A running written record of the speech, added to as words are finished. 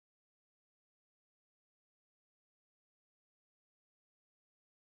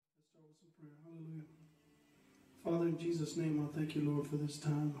prayer. Hallelujah. Father, in Jesus' name, I thank you, Lord, for this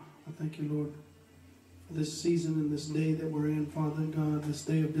time. I thank you, Lord, for this season and this day that we're in, Father God, this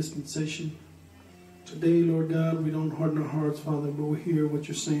day of dispensation. Today, Lord God, we don't harden our hearts, Father, but we hear what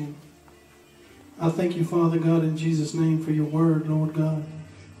you're saying. I thank you, Father God, in Jesus' name, for your word, Lord God.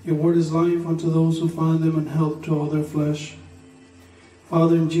 Your word is life unto those who find them and health to all their flesh.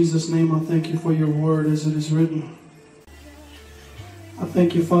 Father, in Jesus' name, I thank you for your word as it is written. I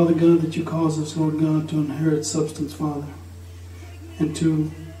thank you, Father God, that you cause us, Lord God, to inherit substance, Father, and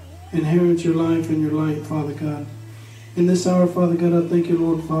to inherit your life and your light, Father God. In this hour, Father God, I thank you,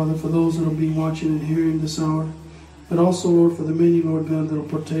 Lord, Father, for those that will be watching and hearing this hour, but also, Lord, for the many, Lord God, that will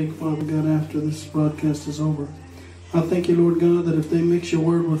partake, Father God, after this broadcast is over. I thank you, Lord God, that if they mix your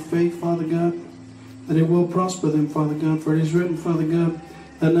word with faith, Father God, that it will prosper them, Father God. For it is written, Father God,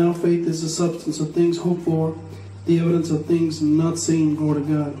 that now faith is the substance of things hoped for, the evidence of things not seen, glory to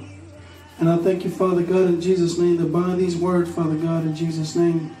God. And I thank you, Father God, in Jesus' name, that by these words, Father God, in Jesus'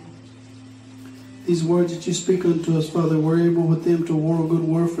 name, these words that you speak unto us, Father, we're able with them to war good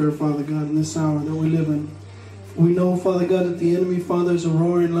warfare, Father God, in this hour that we live in. We know, Father God, that the enemy, Father, is a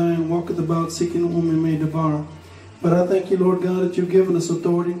roaring lion, walketh about seeking whom he may devour. But I thank you, Lord God, that you've given us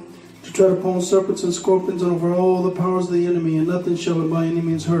authority to tread upon serpents and scorpions and over all the powers of the enemy, and nothing shall by any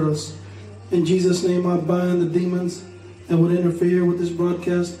means hurt us. In Jesus' name, I bind the demons that would interfere with this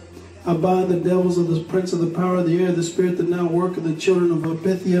broadcast. I bind the devils of the prince of the power of the air, the spirit that now worketh, the children of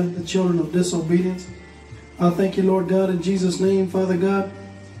Apithia, the children of disobedience. I thank you, Lord God, in Jesus' name, Father God,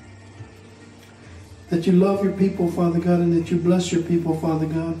 that you love your people, Father God, and that you bless your people, Father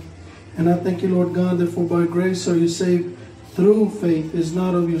God. And I thank you, Lord God, that for by grace are you saved through faith. It's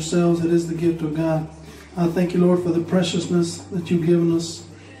not of yourselves, it is the gift of God. I thank you, Lord, for the preciousness that you've given us.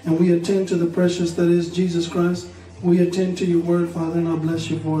 And we attend to the precious that is Jesus Christ. We attend to your word, Father, and I bless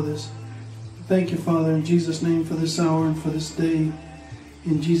you for this. Thank you, Father, in Jesus' name for this hour and for this day.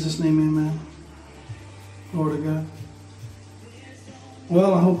 In Jesus' name, amen. Lord of God.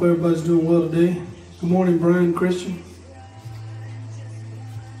 Well, I hope everybody's doing well today. Good morning, Brian Christian.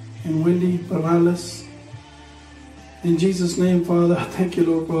 And Wendy Perales. In Jesus' name, Father, I thank you,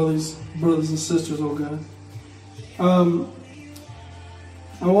 Lord, for all these brothers and sisters, oh God.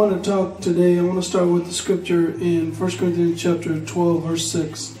 I want to talk today, I want to start with the scripture in 1 Corinthians chapter 12, verse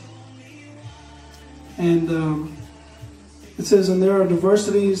 6. And it says, and there are verse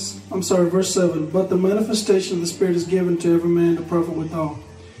 7, but the manifestation of the Spirit is given to every man to profit withal.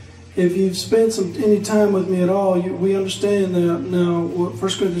 If you've spent any time with me at all, we understand that now 1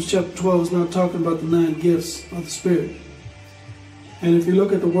 Corinthians chapter 12 is not talking about the 9 gifts of the Spirit. And if you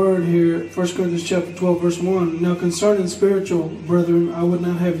look at the word here, 1 Corinthians chapter 12, verse 1, now concerning spiritual, brethren, I would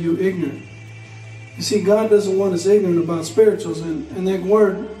not have you ignorant. You see, God doesn't want us ignorant about spirituals. And that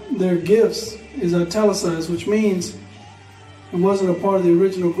word, their gifts, is italicized, which means it wasn't a part of the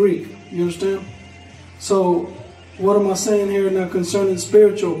original Greek. You understand? So, what am I saying here now concerning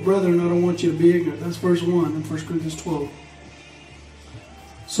spiritual, brethren, I don't want you to be ignorant. That's verse 1 in 1 Corinthians 12.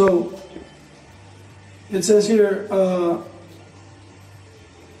 So, it says here,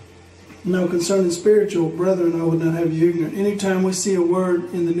 now concerning spiritual, brethren, I would not have you ignorant. Anytime we see a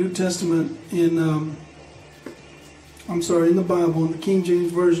word in the New Testament, in the Bible, in the King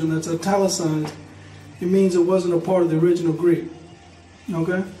James Version, that's italicized, it means it wasn't a part of the original Greek.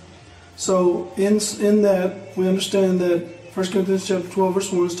 Okay? So, in that, we understand that 1 Corinthians chapter 12,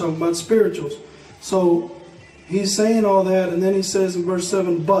 verse 1 is talking about spirituals. So, he's saying all that, and then he says in verse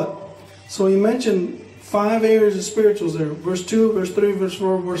 7, but. So, he mentioned 5 areas of spirituals there. Verse 2, verse 3, verse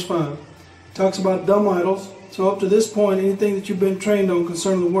 4, verse 5. Talks about dumb idols. So up to this point, anything that you've been trained on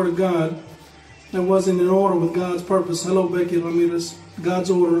concerning the Word of God that wasn't in order with God's purpose. Hello, Becky. That's God's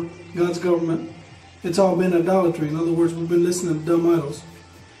order, God's government. It's all been idolatry. In other words, we've been listening to dumb idols.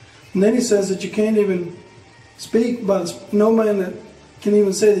 And then he says that you can't even speak by no man that can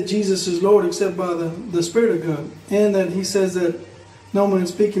even say that Jesus is Lord except by the Spirit of God. And that he says that no man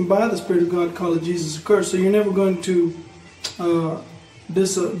speaking by the Spirit of God calleth Jesus accursed. So you're never going to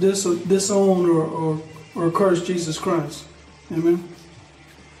disown or curse Jesus Christ. Amen.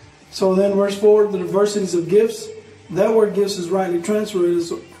 So then verse 4, the diversities of gifts. That word gifts is rightly translated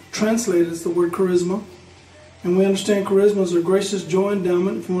as the word charisma. And we understand charisma is a gracious joy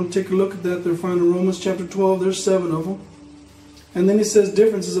endowment. If you want to take a look at that, they're found in Romans chapter 12. There's 7 of them. And then he says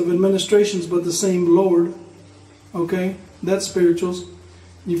differences of administrations, but the same Lord. Okay, that's spirituals.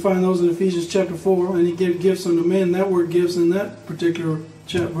 You find those in Ephesians chapter 4, and he gave gifts unto men. That word gifts in that particular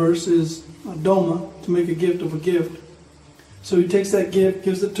verse is doma, to make a gift of a gift. So he takes that gift,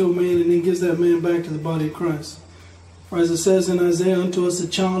 gives it to a man, and then gives that man back to the body of Christ. Or as it says in Isaiah, unto us a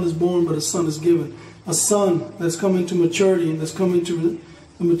child is born, but a son is given. A son that's coming to maturity and that's coming to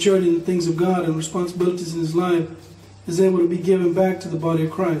the maturity in the things of God and responsibilities in his life is able to be given back to the body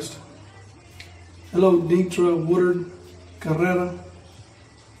of Christ. Hello, Dietra Woodard Carrera,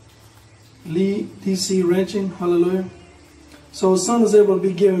 Lee DC Ranching, hallelujah. So a son is able to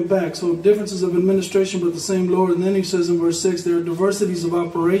be given back. So differences of administration, but the same Lord. And then he says in verse 6, there are diversities of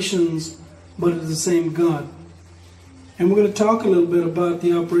operations, but it's the same God. And we're going to talk a little bit about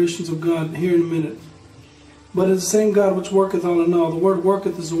the operations of God here in a minute. But it's the same God which worketh all in all. The word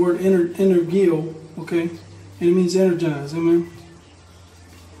worketh is the word energio, okay? And it means energize, amen?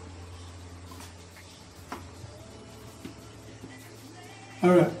 All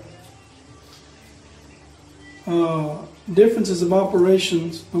right. Differences of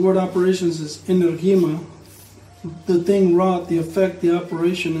operations. The word operations is energima. The thing wrought, the effect, the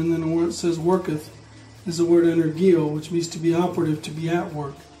operation. And then the word says worketh is the word energio, which means to be operative, to be at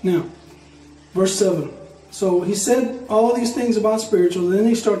work. Now, verse 7. So he said all these things about spiritual. Then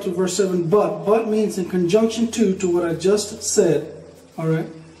he starts with verse 7. But means in conjunction to what I just said. All right.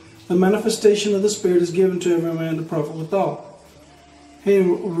 The manifestation of the Spirit is given to every man to profit withal. Hey,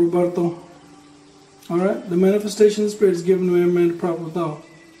 Roberto. All right. The manifestation of the Spirit is given to every man to profit withal.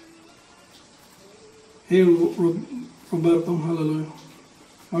 Hey, Roberto. Hallelujah.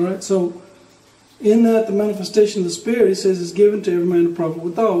 All right. So in that, the manifestation of the Spirit, he says, is given to every man to profit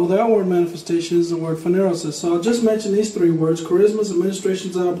withal. Well, that word manifestation is the word phanerosis. So I'll just mention these three words: charismas,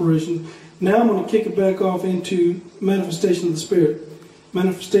 administrations, and operations. Now I'm going to kick it back off into manifestation of the Spirit.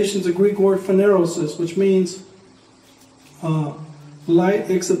 Manifestation is a Greek word phanerosis, which means light,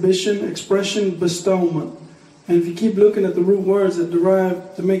 exhibition, expression, bestowment. And if you keep looking at the root words that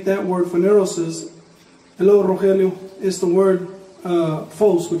derive to make that word phanerosis, hello, Rogelio, it's the word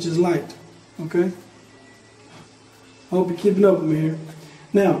phos, which is light. Okay? I hope you're keeping up with me here.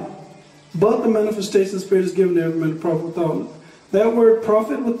 Now, but the manifestation of the Spirit is given to every man to profit withal. That word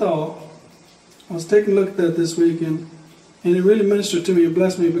profit withal, I was taking a look at that this week, and it really ministered to me and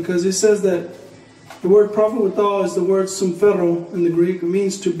blessed me, because he says that the word profit withal is the word sumphero in the Greek. It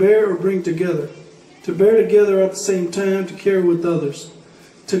means to bear or bring together. To bear together at the same time, to carry with others.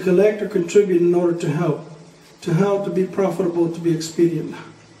 To collect or contribute in order to help. To help, to be profitable, to be expedient.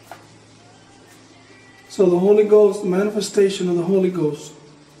 So the Holy Ghost, the manifestation of the Holy Ghost,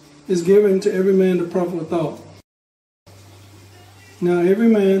 is given to every man to profit withal. Now every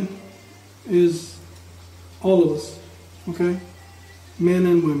man is all of us, okay? Men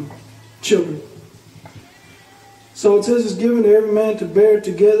and women, children. So it says it's given to every man to bear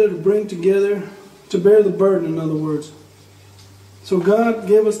together, to bring together, to bear the burden, in other words. So God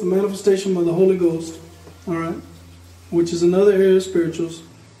gave us the manifestation of the Holy Ghost, all right, which is another area of spirituals,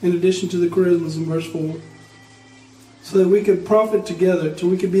 in addition to the charismas in verse 4, so that we could profit together, so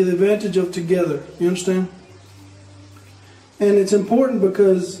we could be the advantage of together. You understand? And it's important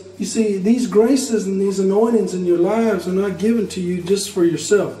because, you see, these graces and these anointings in your lives are not given to you just for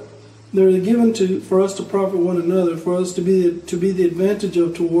yourself. They're given for us to profit one another, for us to be the advantage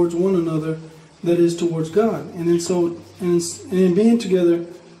of towards one another, that is towards God. And in being together,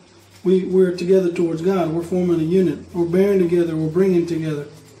 we're together towards God. We're forming a unit. We're bearing together. We're bringing together.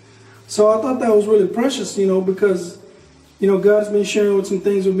 So I thought that was really precious, because, God's been sharing with some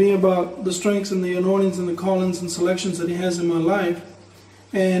things with me about the strengths and the anointings and the callings and selections that He has in my life.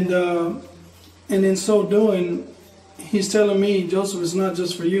 And in so doing, He's telling me, Joseph, it's not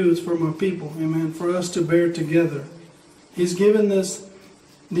just for you, it's for my people. Amen. For us to bear together. He's given this,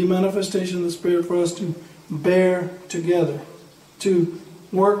 the manifestation of the Spirit, for us to bear together, to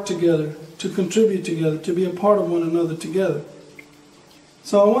work together, to contribute together, to be a part of one another together.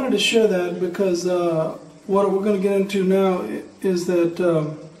 So I wanted to share that because what we're going to get into now is that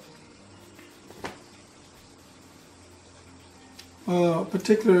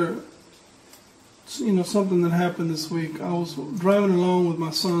particular, something that happened this week. I was driving along with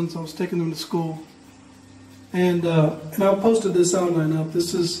my sons. I was taking them to school, and I posted this outline up.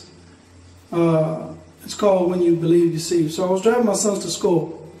 This is it's called "When You Believe, You See." So I was driving my sons to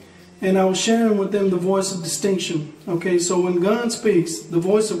school. And I was sharing with them the voice of distinction. Okay, so when God speaks, the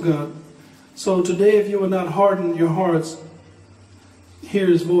voice of God. So today, if you would not harden your hearts, hear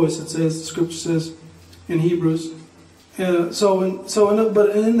His voice. It says, the Scripture says in Hebrews. But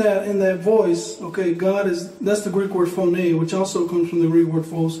in that voice, okay, God is, that's the Greek word phone, which also comes from the Greek word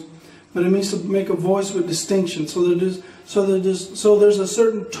phos. But it means to make a voice with distinction. So there's a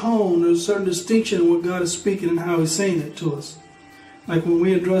certain tone, there's a certain distinction in what God is speaking and how He's saying it to us. Like when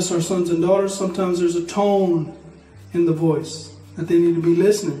we address our sons and daughters, sometimes there's a tone in the voice that they need to be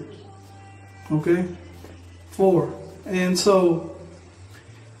listening. Okay? 4. And so,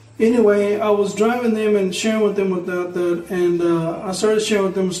 anyway, I was driving them and sharing with them about that, and I started sharing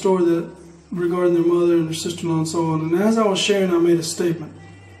with them a story regarding their mother and their sister-in-law and so on. And as I was sharing, I made a statement,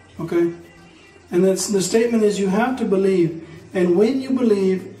 okay? And the statement is, you have to believe, and when you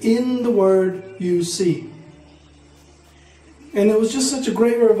believe in the Word, you see. And it was just such a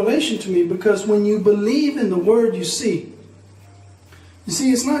great revelation to me, because when you believe in the Word, you see. You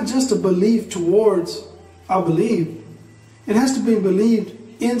see, it's not just a belief towards, I believe. It has to be believed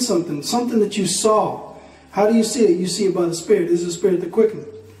in something that you saw. How do you see it? You see it by the Spirit. This is the Spirit that quickeneth.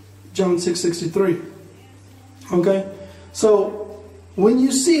 John 6:63. Okay? So, when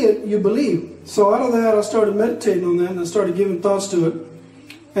you see it, you believe. So out of that, I started meditating on that, and I started giving thoughts to it.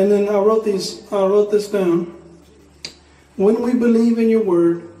 And then I wrote this down. When we believe in your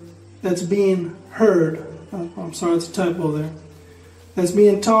word, that's being heard. I'm sorry, it's a typo there. That's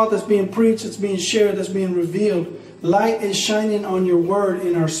being taught, that's being preached, that's being shared, that's being revealed. Light is shining on your word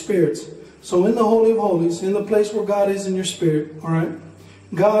in our spirits. So in the Holy of Holies, in the place where God is in your spirit, all right,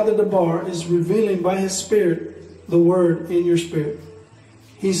 God at the bar is revealing by His Spirit the word in your spirit.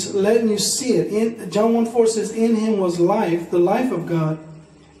 He's letting you see it. John 1:4 says, in Him was life, the life of God,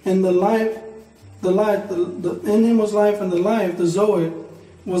 and in Him was life, and the life, the Zoe,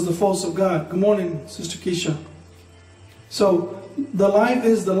 was the force of God. Good morning, Sister Keisha. So the life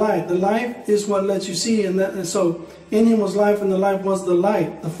is the light. The life is what lets you see, and so in Him was life, and the life was the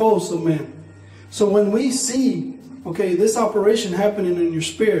light, the force of man. So when we see, okay, this operation happening in your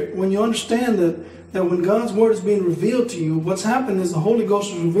spirit, when you understand that when God's word is being revealed to you, what's happening is the Holy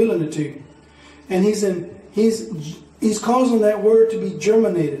Ghost is revealing it to you, and He's causing that word to be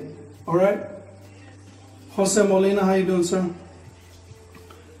germinated. All right, Jose Molina, how you doing, sir?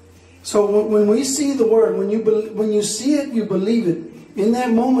 So when we see the word, when you see it, you believe it. In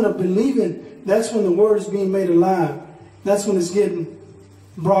that moment of believing, that's when the word is being made alive. That's when it's getting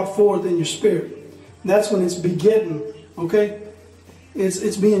brought forth in your spirit. That's when it's begetting, okay?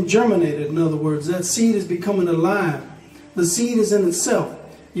 It's being germinated, in other words. That seed is becoming alive. The seed is in itself.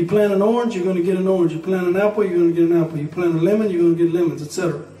 You plant an orange, you're going to get an orange. You plant an apple, you're going to get an apple. You plant a lemon, you're going to get lemons,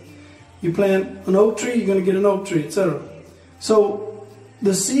 etc. You plant an oak tree, you're going to get an oak tree, etc. So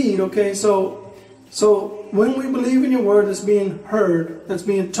the seed, okay, so when we believe in your word, that's being heard, that's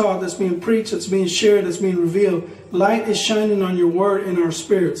being taught, that's being preached, that's being shared, that's being revealed, light is shining on your word in our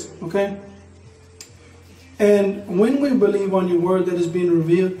spirits, okay? And when we believe on your word that is being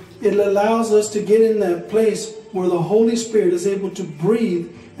revealed, it allows us to get in that place where the Holy Spirit is able to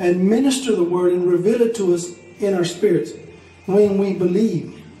breathe and minister the word and reveal it to us in our spirits. When we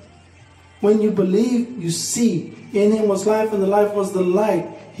believe. When you believe, you see. In Him was life, and the life was the light.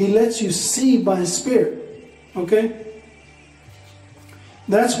 He lets you see by His Spirit. Okay?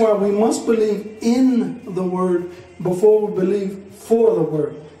 That's why we must believe in the Word before we believe for the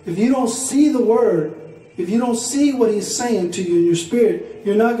Word. If you don't see the Word, if you don't see what He's saying to you in your spirit,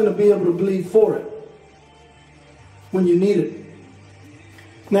 you're not going to be able to believe for it when you need it.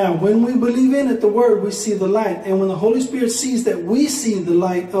 Now, when we believe in it, the Word, we see the light. And when the Holy Spirit sees that we see the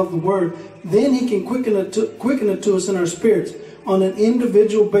light of the Word, then He can quicken it to us in our spirits on an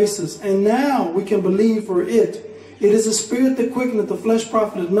individual basis. And now we can believe for it. It is the Spirit that quickeneth, the flesh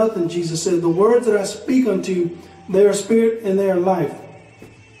profiteth nothing, Jesus said. The words that I speak unto you, they are spirit and they are life.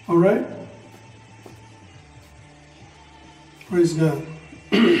 All right? Praise God.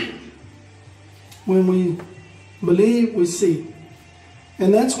 When we believe, we see.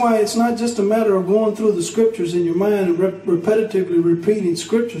 And that's why it's not just a matter of going through the scriptures in your mind and repetitively repeating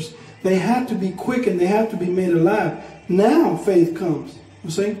scriptures. They have to be quickened. They have to be made alive. Now faith comes. You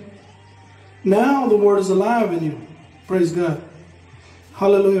see? Now the word is alive in you. Praise God.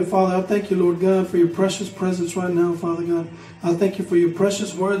 Hallelujah, Father. I thank you, Lord God, for your precious presence right now, Father God. I thank you for your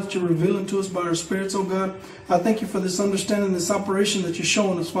precious word that you're revealing to us by our spirits, oh God. I thank you for this understanding, this operation that you're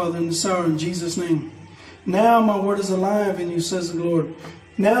showing us, Father, in this hour, in Jesus' name. Now my word is alive in you, says the Lord.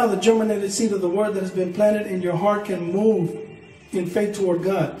 Now the germinated seed of the word that has been planted in your heart can move in faith toward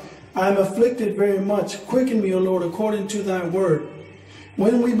God. I am afflicted very much. Quicken me, O Lord, according to thy word.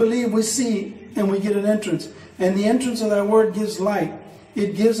 When we believe, we see, and we get an entrance. And the entrance of thy word gives light.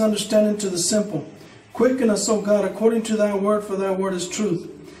 It gives understanding to the simple. Quicken us, O God, according to thy word, for thy word is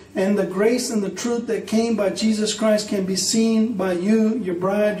truth. And the grace and the truth that came by Jesus Christ can be seen by you, your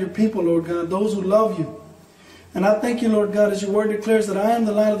bride, your people, Lord God, those who love you. And I thank you, Lord God, as your word declares that I am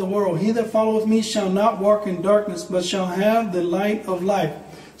the light of the world. He that followeth me shall not walk in darkness, but shall have the light of life,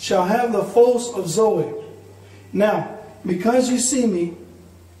 shall have the force of Zoe. Now, because you see me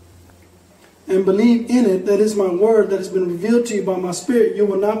and believe in it, that is my word that has been revealed to you by my spirit, you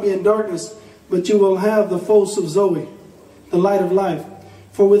will not be in darkness. but you will have the phos of Zoe, the light of life.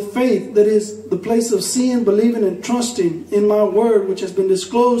 For with faith, that is the place of seeing, believing, and trusting in my word, which has been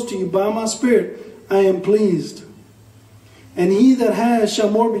disclosed to you by my Spirit, I am pleased. And he that has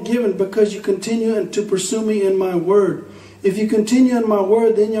shall more be given, because you continue and to pursue me in my word. If you continue in my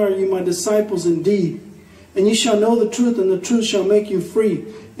word, then are you my disciples indeed. And you shall know the truth, and the truth shall make you free.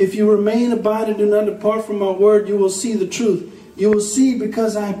 If you remain, abide, and do not depart from my word, you will see the truth. You will see,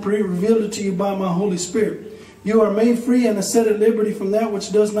 because I have revealed it to you by my Holy Spirit. You are made free and are set at liberty from that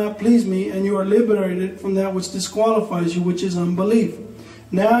which does not please me, and you are liberated from that which disqualifies you, which is unbelief.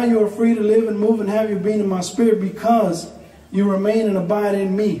 Now you are free to live and move and have your being in my Spirit, because you remain and abide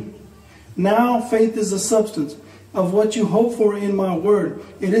in me. Now faith is the substance of what you hope for in my word.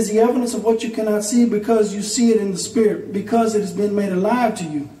 It is the evidence of what you cannot see, because you see it in the Spirit, because it has been made alive to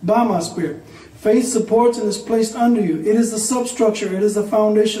you by my Spirit. Faith supports and is placed under you. It is the substructure, it is the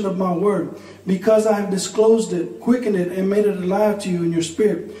foundation of my word, because I have disclosed it, quickened it, and made it alive to you in your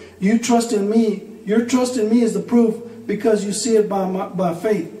spirit. You trust in me. Your trust in me is the proof, because you see it by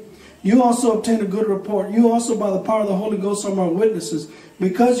faith. You also obtain a good report. You also, by the power of the Holy Ghost, are my witnesses.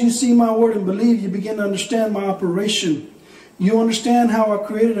 Because you see my word and believe, you begin to understand my operation. You understand how I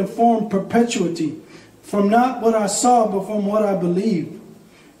created and formed perpetuity, from not what I saw, but from what I believed.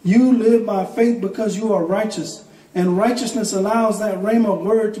 You live by faith because you are righteous. And righteousness allows that rhema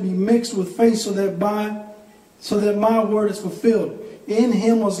word to be mixed with faith, so that my word is fulfilled. In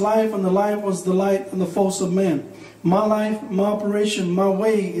him was life, and the life was the light and the phos of man. My life, my operation, my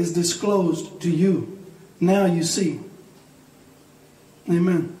way is disclosed to you. Now you see.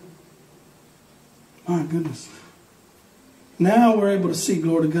 Amen. My goodness. Now we're able to see,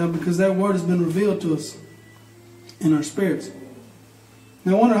 glory to God, because that word has been revealed to us in our spirits.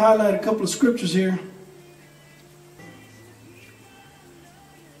 Now I want to highlight a couple of scriptures here.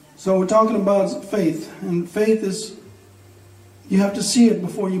 So we're talking about faith. And faith is, you have to see it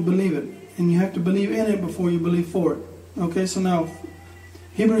before you believe it. And you have to believe in it before you believe for it. Okay, so now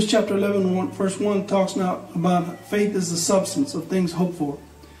Hebrews chapter 11, verse 1 talks now about faith is the substance of things hoped for.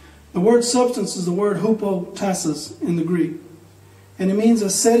 The word substance is the word hupotasis in the Greek. And it means a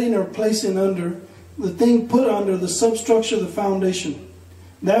setting or placing under, the thing put under, the substructure, the foundation.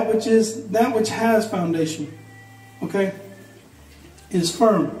 That which has foundation, okay, is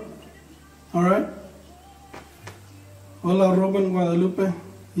firm. All right. Hola, Robin Guadalupe,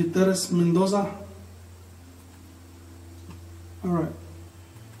 Yuteres Mendoza. All right.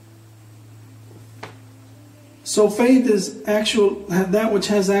 So faith is actual, that which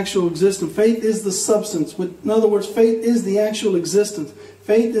has actual existence. Faith is the substance. In other words, faith is the actual existence.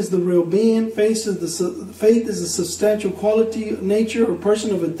 Faith is the real being. Faith is a substantial quality, nature, or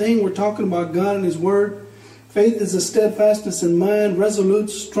person of a thing. We're talking about God and His Word. Faith is a steadfastness in mind, resolute,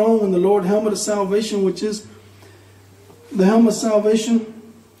 strong in the Lord, helmet of salvation, which is the helmet of salvation,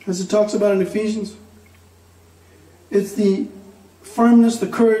 as it talks about in Ephesians. It's the firmness, the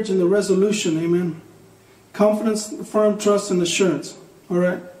courage, and the resolution. Amen. Confidence, firm trust, and assurance. All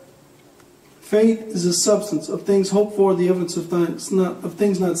right. Faith is the substance of things hoped for, the evidence of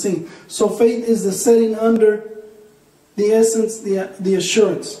things not seen. So faith is the setting under, the essence, the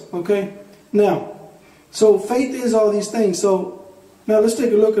assurance. Okay. Now, so faith is all these things. So now let's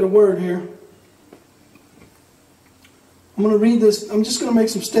take a look at a word here. I'm going to read this. I'm just going to make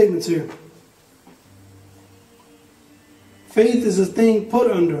some statements here. Faith is a thing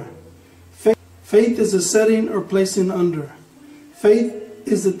put under. Faith is a setting or placing under. Faith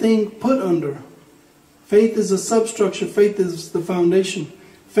is the thing put under. Faith is a substructure. Faith is the foundation.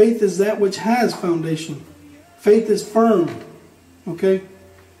 Faith is that which has foundation. Faith is firm. Okay?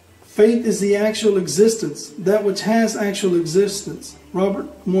 Faith is the actual existence. That which has actual existence. Robert,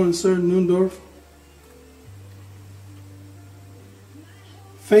 good morning, sir. Noondorf.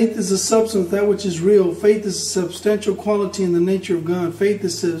 Faith is a substance, that which is real. Faith is a substantial quality in the nature of God. Faith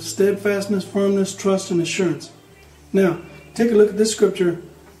is steadfastness, firmness, trust, and assurance. Now, take a look at this scripture.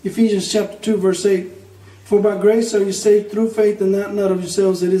 Ephesians chapter 2, verse 8. For by grace are you saved through faith, and that not of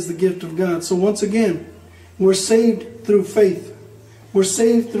yourselves, it is the gift of God. So once again, we're saved through faith. We're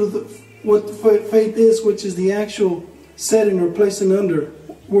saved through what faith is, which is the actual setting or placing under.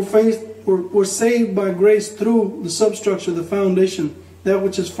 We're saved by grace through the substructure, the foundation, that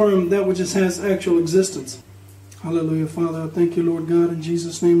which is firm, that which has actual existence. Hallelujah, Father. I thank you, Lord God, in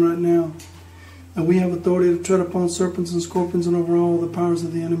Jesus' name right now, that we have authority to tread upon serpents and scorpions and over all the powers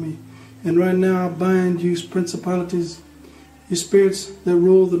of the enemy. And right now I bind you principalities, you spirits that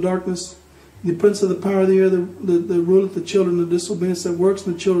rule the darkness, the prince of the power of the air that ruleth the children of disobedience, that works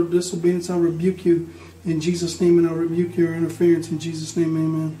in the children of disobedience. I rebuke you in Jesus' name, and I rebuke your interference in Jesus' name.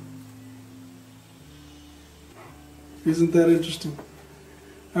 Amen. Isn't that interesting?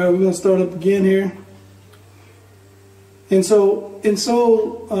 All right, we're going to start up again here. And so, in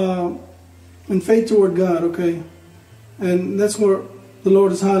faith toward God, okay? And that's where the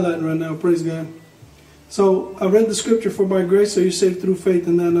Lord is highlighting right now, praise God. So, I read the scripture, for by grace are you saved through faith,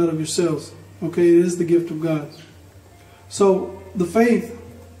 and that not of yourselves. Okay, it is the gift of God. So, the faith,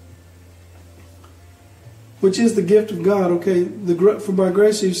 which is the gift of God, okay, for by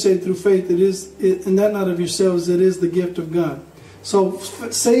grace are you saved through faith, and that not of yourselves, it is the gift of God. So,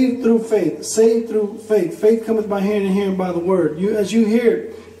 saved through faith, saved through faith. Faith cometh by hearing, and hearing by the word. As you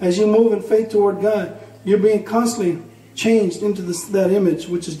hear, as you move in faith toward God, you're being constantly changed into that image,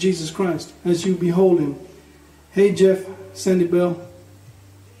 which is Jesus Christ, as you behold Him. Hey, Jeff, Sandy Bell.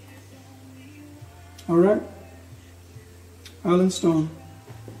 All right. Alan Stone.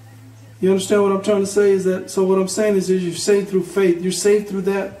 You understand what I'm trying to say? Is that, so what I'm saying is you're saved through faith. You're saved through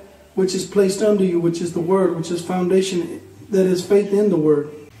that which is placed under you, which is the Word, which is foundation, that is faith in the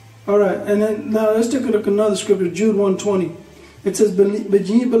Word. All right, and then now let's take a look at another scripture, Jude 1:20. It says, "But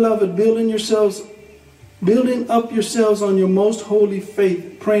ye, beloved, building up yourselves on your most holy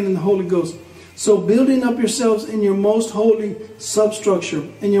faith, praying in the Holy Ghost." So building up yourselves in your most holy substructure,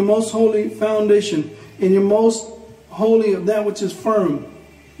 in your most holy foundation, in your most holy of that which is firm.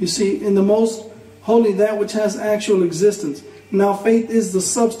 You see, in the most holy, that which has actual existence. Now faith is the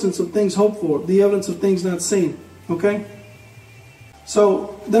substance of things hoped for, the evidence of things not seen. Okay?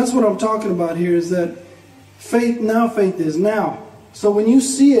 So that's what I'm talking about here, is that faith is now. So when you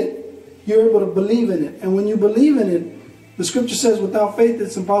see it, you're able to believe in it. And when you believe in it, the scripture says without faith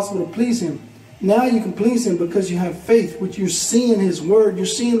it's impossible to please Him. Now you can please Him because you have faith, which you're seeing His Word. You're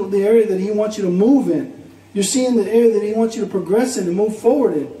seeing the area that He wants you to move in. You're seeing the area that He wants you to progress in and move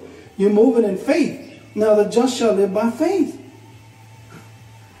forward in. You're moving in faith. Now the just shall live by faith.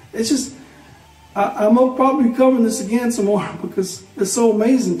 It's just, I'm probably covering this again some more because it's so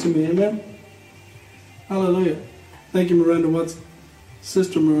amazing to me. Amen. Hallelujah. Thank you, Miranda Watson.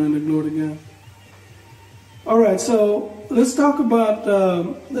 Sister Miranda, glory to God. All right, so let's talk about,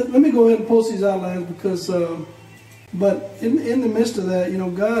 let me go ahead and post these outlines because, but in the midst of that,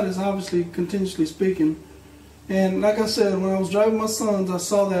 God is obviously continuously speaking. And like I said, when I was driving my sons, I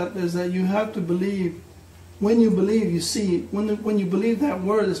saw that is that you have to believe. When you believe, you see. When you believe that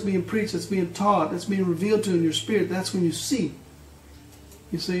word that's being preached, that's being taught, that's being revealed to you in your spirit, that's when you see.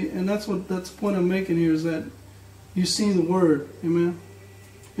 You see, and that's the point I'm making here, is that you see the word, amen.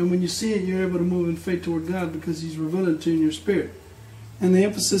 And when you see it, you're able to move in faith toward God because He's revealed it to you in your spirit. And the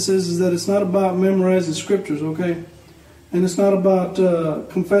emphasis is that it's not about memorizing scriptures, okay? And it's not about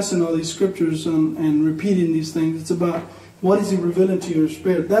confessing all these scriptures and repeating these things. It's about what is He revealing to your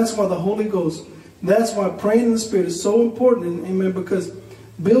spirit. That's why the Holy Ghost, that's why praying in the Spirit is so important, amen, because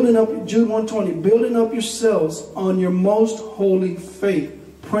building up, Jude 1:20, building up yourselves on your most holy faith,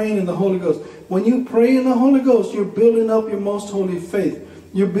 praying in the Holy Ghost. When you pray in the Holy Ghost, you're building up your most holy faith.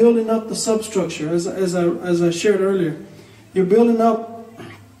 You're building up the substructure, as I shared earlier. You're building up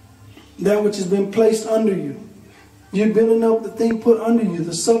that which has been placed under you. You're building up the thing put under you,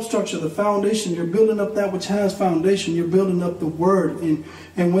 the substructure, the foundation. You're building up that which has foundation. You're building up the Word. And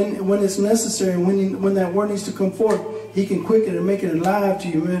when it's necessary, when that Word needs to come forth, He can quicken it and make it alive to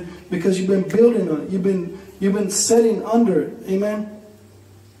you, man. Because you've been building on it. You've been setting under it. Amen?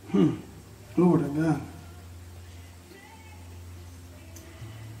 Lord of God.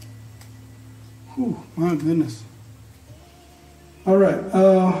 Whew, my goodness. All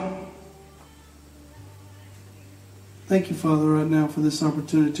right. Thank you, Father, right now for this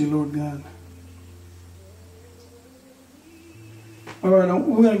opportunity, Lord God. All right,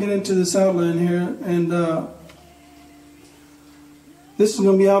 we're going to get into this outline here, and this is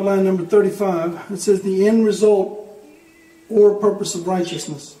going to be outline number 35. It says the end result or purpose of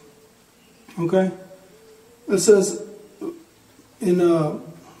righteousness. Okay? It says in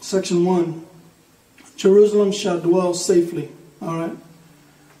section 1, Jerusalem shall dwell safely. All right?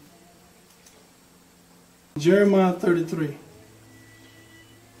 Jeremiah 33.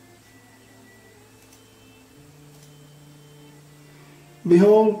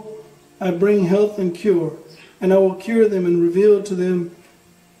 Behold, I bring health and cure, and I will cure them and reveal unto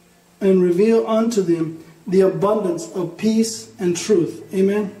them the abundance of peace and truth.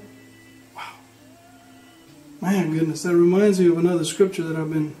 Amen. Wow. My goodness, that reminds me of another scripture that I've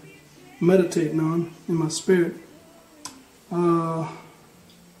been meditating on in my spirit.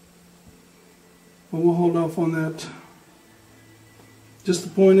 But we'll hold off on that. Just the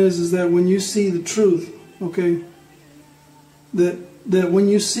point is that when you see the truth, okay, that when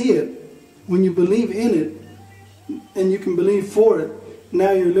you see it, when you believe in it, and you can believe for it,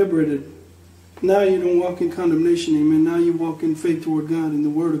 now you're liberated. Now you don't walk in condemnation, amen. Now you walk in faith toward God, in the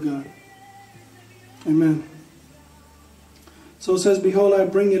Word of God. Amen. So it says, behold, I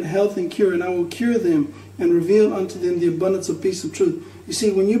bring in health and cure, and I will cure them and reveal unto them the abundance of peace and truth. You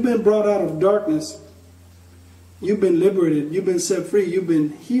see, when you've been brought out of darkness, you've been liberated, you've been set free, you've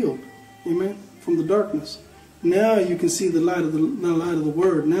been healed, amen, from the darkness. Now you can see the light of the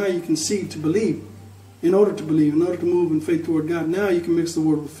Word. Now you can see to believe. In order to believe, in order to move in faith toward God, now you can mix the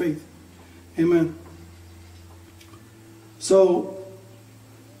Word with faith. Amen. So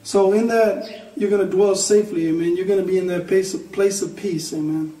in that, you're going to dwell safely, amen. You're going to be in that place of peace,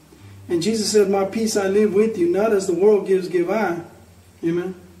 amen. And Jesus said, my peace I live with you, not as the world gives, give I.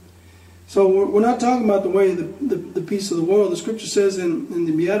 Amen. So we're not talking about the way, the peace of the world. The Scripture says in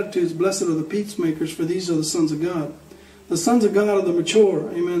the Beatitudes, blessed are the peacemakers, for these are the sons of God. The sons of God are the mature,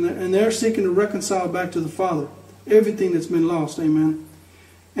 amen. And they're seeking to reconcile back to the Father everything that's been lost, amen.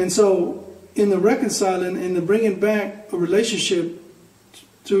 And so in the reconciling and the bringing back a relationship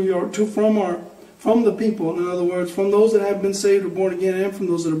from the people, in other words, from those that have been saved or born again, and from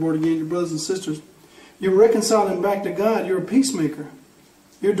those that are born again, your brothers and sisters, you're reconciling back to God. You're a peacemaker.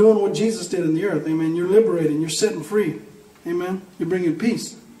 You're doing what Jesus did in the earth, amen. You're liberating. You're setting free, amen. You're bringing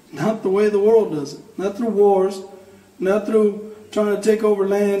peace, not the way the world does it, not through wars, not through trying to take over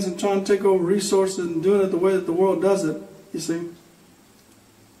lands and trying to take over resources and doing it the way that the world does it, you see,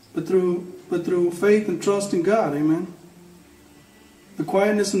 but through faith and trust in God, amen. The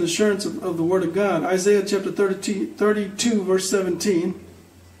quietness and assurance of the Word of God. Isaiah chapter 32, verse 17.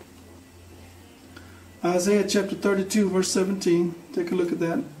 Isaiah chapter 32, verse 17. Take a look at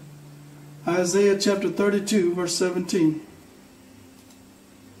that. Isaiah chapter 32, verse 17.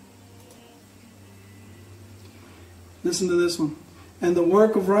 Listen to this one. And the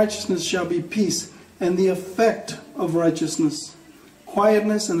work of righteousness shall be peace, and the effect of righteousness,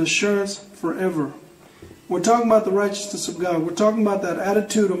 quietness and assurance forever. We're talking about the righteousness of God. We're talking about that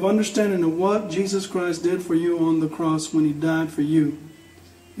attitude of understanding of what Jesus Christ did for you on the cross when He died for you.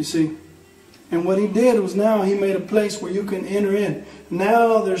 You see? And what He did was now He made a place where you can enter in.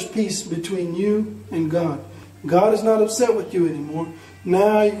 Now there's peace between you and God. God is not upset with you anymore.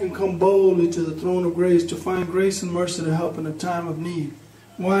 Now you can come boldly to the throne of grace to find grace and mercy to help in a time of need.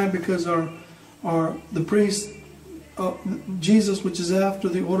 Why? Because the priest, Jesus, which is after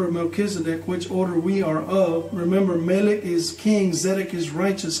the order of Melchizedek, which order we are of. Remember, Melech is king, Zedek is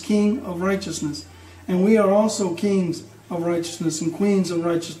righteous, king of righteousness. And we are also kings of righteousness and queens of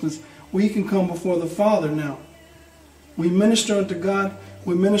righteousness. We can come before the Father now. We minister unto God,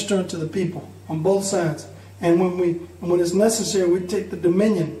 we minister unto the people on both sides. And when it's necessary, we take the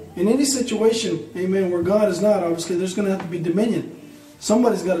dominion. In any situation, amen, where God is not, obviously, there's going to have to be dominion.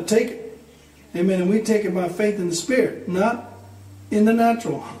 Somebody's got to take it. Amen. And we take it by faith in the Spirit, not in the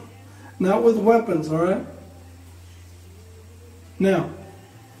natural, not with weapons, all right? Now,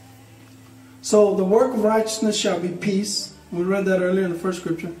 so the work of righteousness shall be peace. We read that earlier in the first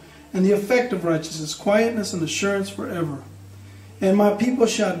scripture. And the effect of righteousness, quietness and assurance forever. And my people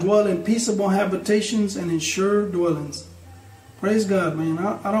shall dwell in peaceable habitations and in sure dwellings. Praise God, man.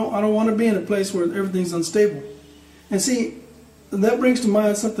 I don't want to be in a place where everything's unstable. And see, that brings to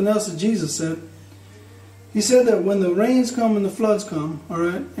mind something else that Jesus said. He said that when the rains come and the floods come, all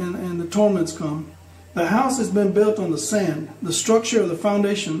right, and the torments come, the house has been built on the sand. The structure of the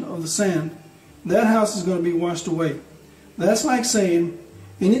foundation of the sand, that house is going to be washed away. That's like saying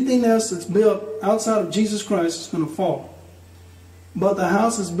anything else that's built outside of Jesus Christ is going to fall. But the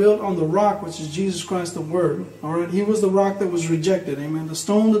house is built on the rock, which is Jesus Christ, the Word. All right, He was the rock that was rejected. Amen. The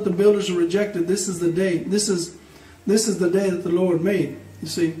stone that the builders rejected. This is the day. This is the day that the Lord made. You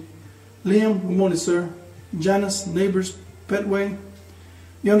see, Liam, good morning, sir. Janice, neighbors, Petway.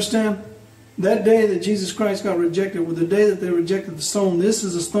 You understand? That day that Jesus Christ got rejected was the day that they rejected the stone. This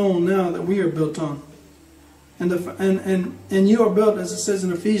is a stone now that we are built on. And you are built, as it says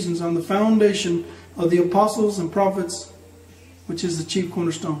in Ephesians, on the foundation of the apostles and prophets, which is the chief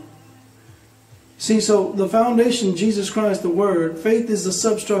cornerstone. See, so the foundation, Jesus Christ, the Word. Faith is the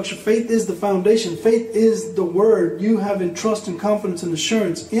substructure. Faith is the foundation. Faith is the Word. You have in trust and confidence and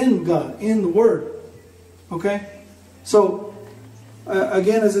assurance in God, in the Word. Okay? So,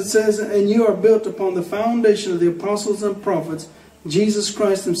 again, as it says, and you are built upon the foundation of the apostles and prophets, Jesus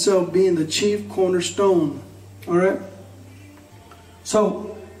Christ Himself being the chief cornerstone. Alright?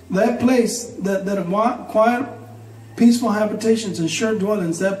 So, that place, that quiet, peaceful habitations and sure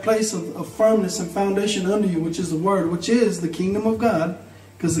dwellings, that place of firmness and foundation under you, which is the Word, which is the kingdom of God.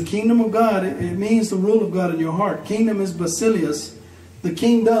 Because the kingdom of God, it means the rule of God in your heart. Kingdom is Basilius. The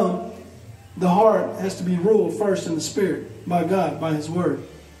kingdom, the heart has to be ruled first in the Spirit, by God, by His Word.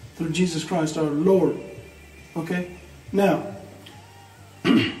 through Jesus Christ our Lord. Okay? Now,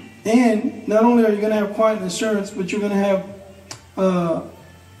 and not only are you going to have quiet and assurance, but you're going to have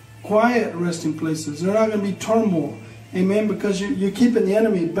quiet resting places. They're not going to be turmoil. Amen? Because you're keeping the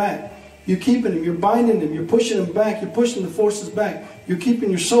enemy back. You're keeping him. You're binding him. You're pushing him back. You're pushing the forces back. You're keeping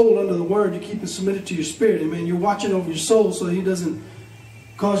your soul under the word. You're keeping submitted to your spirit. Amen? You're watching over your soul so he doesn't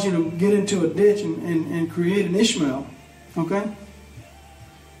cause you to get into a ditch and create an Ishmael. Okay?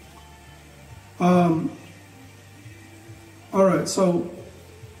 All right, so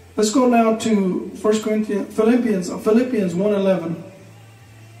let's go now to Philippians 1:11.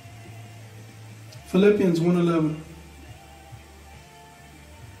 Philippians 1:11.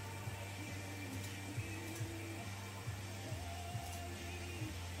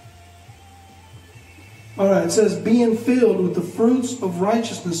 All right, it says, being filled with the fruits of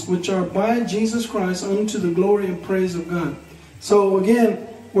righteousness, which are by Jesus Christ unto the glory and praise of God. So again,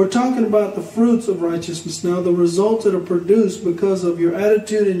 we're talking about the fruits of righteousness now, the results that are produced because of your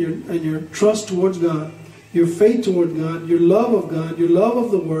attitude and your trust towards God, your faith toward God, your love of God, your love of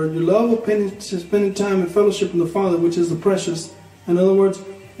the Word, your love of spending time in fellowship with the Father, which is the precious. In other words,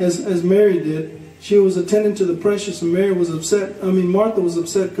 as Mary did, she was attending to the precious, and Mary was upset. Martha was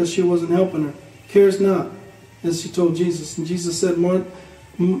upset because she wasn't helping her. Cares not, as she told Jesus. And Jesus said,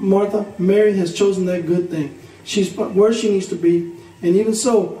 Martha, Mary has chosen that good thing. She's where she needs to be. And even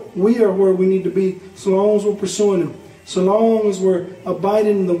so, we are where we need to be so long as we're pursuing Him. So long as we're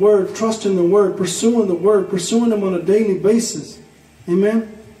abiding in the Word, trusting the Word, pursuing the Word, pursuing Him on a daily basis.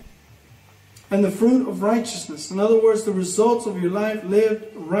 Amen? And the fruit of righteousness. In other words, the results of your life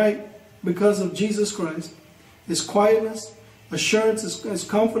lived right because of Jesus Christ is quietness, assurance, is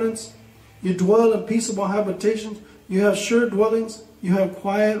confidence. You dwell in peaceable habitations. You have sure dwellings. You have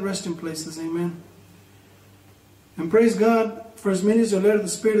quiet resting places. Amen. And praise God, for as many as are led of the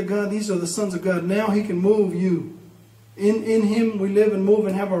Spirit of God, these are the sons of God. Now He can move you. In Him we live and move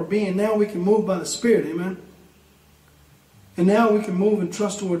and have our being. Now we can move by the Spirit. Amen. And now we can move and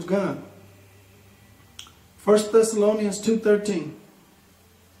trust towards God. 1 Thessalonians 2:13.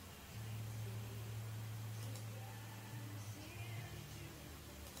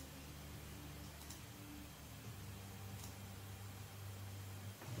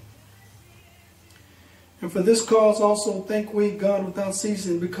 And for this cause also thank we God without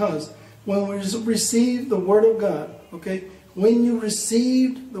ceasing, because when we receive the Word of God, okay, when you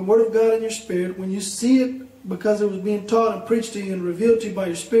received the Word of God in your spirit, when you see it because it was being taught and preached to you and revealed to you by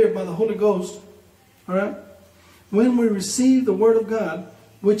your spirit, by the Holy Ghost, all right, when we received the Word of God,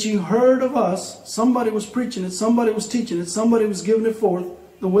 which you heard of us, somebody was preaching it, somebody was teaching it, somebody was giving it forth,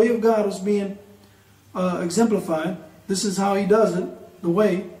 the way of God was being exemplified. This is how He does it, the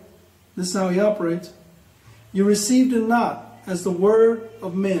way, this is how He operates. You received it not as the word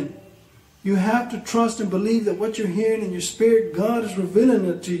of men. You have to trust and believe that what you're hearing in your spirit, God is revealing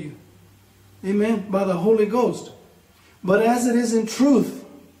it to you. Amen. By the Holy Ghost. But as it is in truth,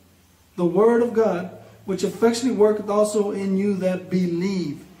 the word of God, which effectually worketh also in you that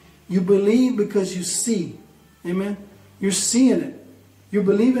believe. You believe because you see. Amen. You're seeing it. You're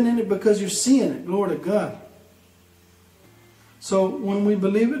believing in it because you're seeing it. Glory to God. So when we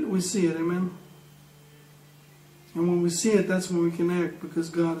believe it, we see it. Amen. And when we see it, that's when we can act, because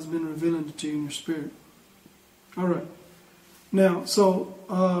God has been revealing it to you in your spirit. All right. Now, so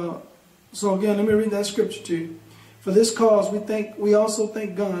again, let me read that scripture to you. For this cause we also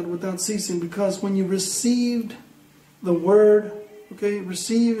thank God without ceasing, because when you received the word, okay,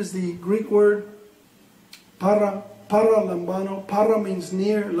 receive is the Greek word para lambano. Para means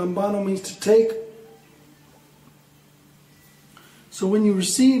near, lambano means to take. So when you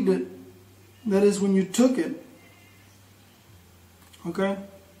received it, that is when you took it. Okay?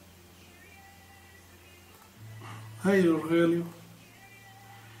 Hey, Aurelio.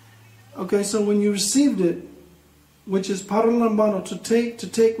 Okay, so when you received it, which is paralambano, to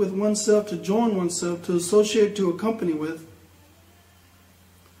take with oneself, to join oneself, to associate, to accompany with.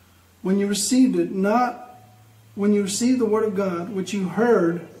 When you received it, when you received the word of God, which you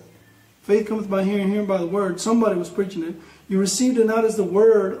heard, faith cometh by hearing, hearing by the word. Somebody was preaching it. You received it not as the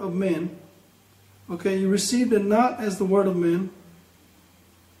word of men. Okay, you received it not as the word of men,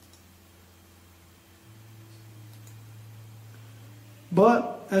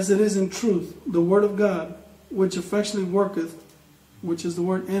 but as it is in truth, the word of God, which effectually worketh, which is the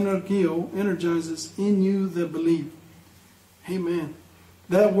word energio, energizes in you that believe. Amen.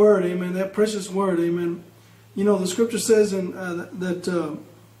 That word, amen, that precious word, amen. You know, the scripture says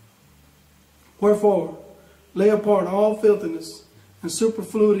wherefore, lay apart all filthiness and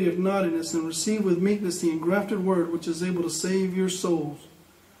superfluity of naughtiness, and receive with meekness the engrafted word, which is able to save your souls.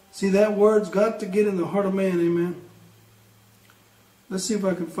 See, that word's got to get in the heart of man, amen. Let's see if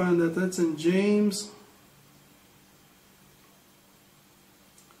I can find that. That's in James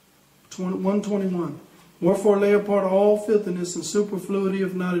 1:21. Wherefore lay apart all filthiness and superfluity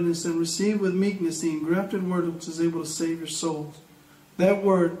of naughtiness, and receive with meekness the engrafted word which is able to save your souls. That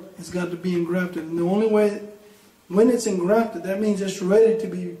word has got to be engrafted. And the only way, when it's engrafted, that means it's ready to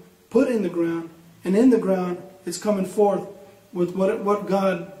be put in the ground. And in the ground, it's coming forth with what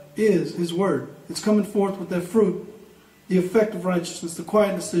God is, His word. It's coming forth with that fruit, the effect of righteousness, the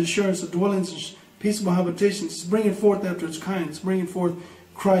quietness, the assurance, the dwellings, peaceable habitations. It's bringing forth after its kind. It's bringing forth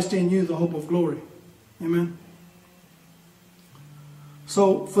Christ in you, the hope of glory. Amen.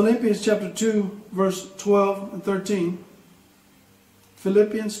 So, Philippians chapter 2, verse 12 and 13.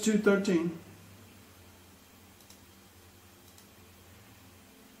 Philippians 2:13.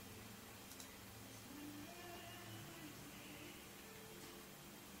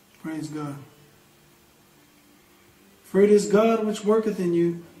 Praise God. For it is God which worketh in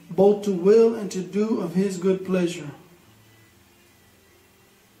you, both to will and to do of His good pleasure.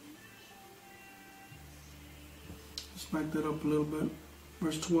 Let's back that up a little bit.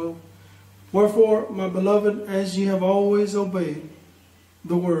 Verse 12. Wherefore, my beloved, as ye have always obeyed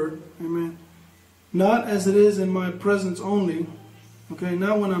the word, amen, not as it is in my presence only, okay,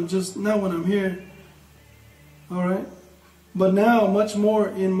 not when I'm here, all right, but now much more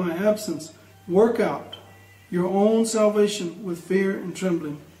in my absence, work out your own salvation with fear and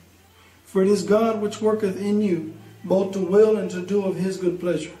trembling. For it is God which worketh in you, both to will and to do of His good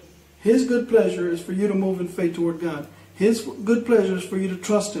pleasure. His good pleasure is for you to move in faith toward God. His good pleasure is for you to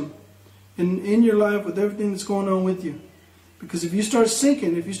trust Him in your life with everything that's going on with you. Because if you start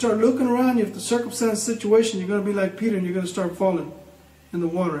sinking, if you start looking around you, if the circumstance, situation, you're going to be like Peter and you're going to start falling in the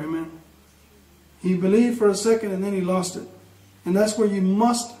water. Amen. He believed for a second and then he lost it. And that's where you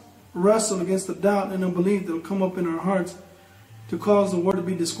must wrestle against the doubt and unbelief that will come up in our hearts to cause the word to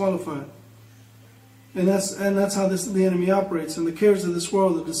be disqualified. And that's how the enemy operates. And the cares of this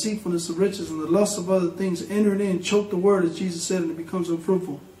world, the deceitfulness of riches, and the lust of other things enter in, choke the word, as Jesus said, and it becomes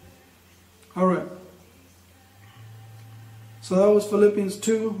unfruitful. All right. So that was Philippians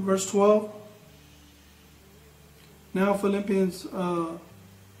 2, verse 12. Now Philippians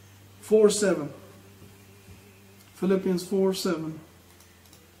 4:7. Philippians 4:7.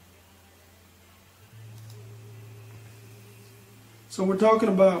 So we're talking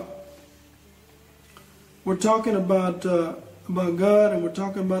about God, and we're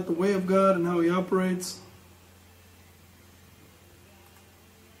talking about the way of God and how He operates.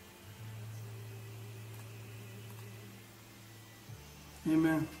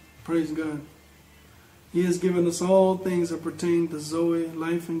 Amen. Praise God. He has given us all things that pertain to Zoe,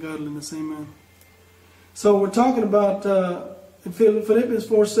 life, and godliness. Amen. So we're talking about Philippians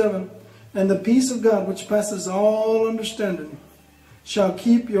 4:7, and the peace of God, which passes all understanding, shall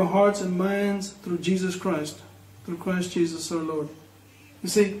keep your hearts and minds through Jesus Christ, through Christ Jesus our Lord. You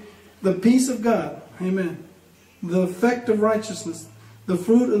see, the peace of God, amen, the effect of righteousness, the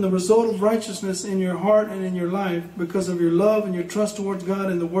fruit and the result of righteousness in your heart and in your life because of your love and your trust towards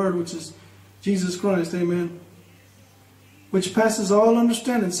God and the Word, which is Jesus Christ, amen, which passes all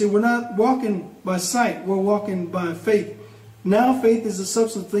understanding. See, we're not walking by sight, we're walking by faith. Now faith is the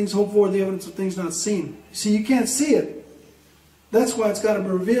substance of things hoped for, the evidence of things not seen. See, you can't see it. That's why it's got to be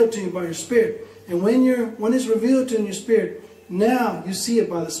revealed to you by your spirit. And when it's revealed to you in your spirit, now you see it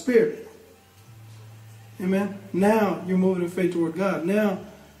by the Spirit. Amen. Now you're moving in faith toward God. Now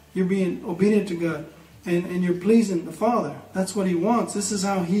you're being obedient to God. And you're pleasing the Father. That's what He wants. This is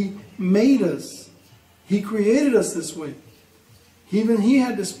how He made us. He created us this way. Even He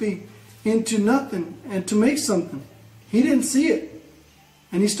had to speak into nothing and to make something. He didn't see it.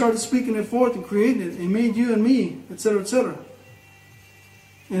 And He started speaking it forth and creating it. He made you and me, etc., etc.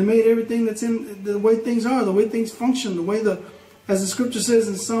 And made everything that's in the way things are, the way things function, the way as the scripture says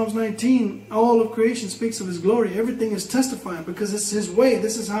in Psalms 19, all of creation speaks of His glory. Everything is testifying because it's His way.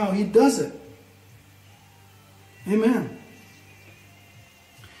 This is how He does it. Amen.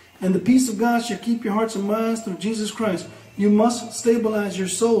 And the peace of God shall keep your hearts and minds through Jesus Christ. You must stabilize your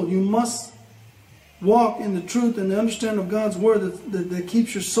soul. You must walk in the truth and the understanding of God's word that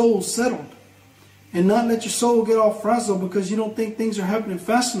keeps your soul settled. And not let your soul get all frazzled because you don't think things are happening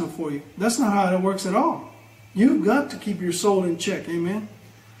fast enough for you. That's not how it works at all. You've got to keep your soul in check. Amen.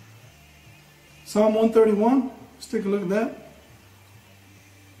 Psalm 131. Let's take a look at that.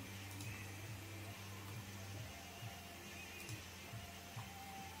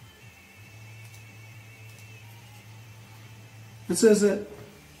 It says that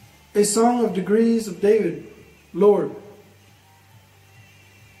a song of degrees of David, Lord.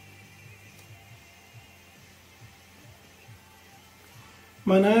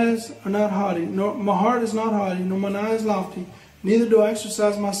 Mine eyes are not haughty, nor my heart is not haughty, nor mine eyes lofty. Neither do I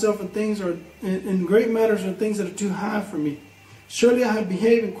exercise myself in things or in great matters or things that are too high for me. Surely I have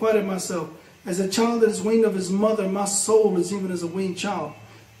behaved and quieted myself. As a child that is weaned of his mother, my soul is even as a weaned child.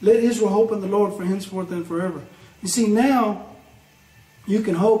 Let Israel hope in the Lord for henceforth and forever. You see, now you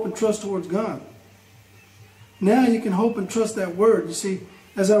can hope and trust towards God. Now you can hope and trust that word. You see,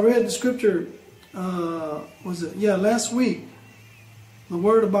 as I read the scripture, last week, the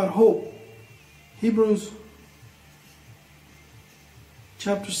word about hope. Hebrews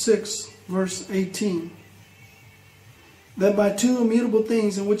chapter 6, verse 18. That by two immutable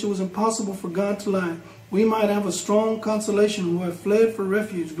things in which it was impossible for God to lie, we might have a strong consolation who have fled for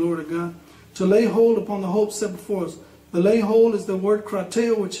refuge, glory to God, to lay hold upon the hope set before us. The lay hold is the word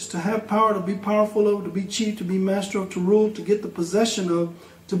krateo, which is to have power, to be powerful of, to be chief, to be master of, to rule, to get the possession of,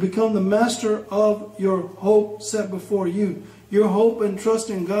 to become the master of your hope set before you. Your hope and trust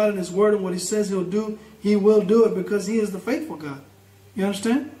in God and His Word and what He says He'll do, He will do it because He is the faithful God. You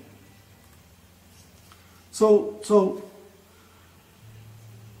understand? So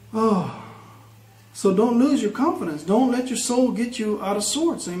don't lose your confidence. Don't let your soul get you out of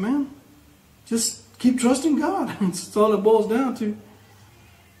sorts. Amen. Just keep trusting God. That's all it boils down to.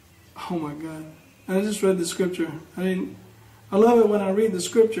 Oh my God. I just read the scripture. I love it when I read the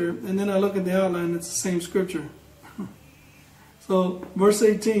scripture and then I look at the outline. It's the same scripture. So verse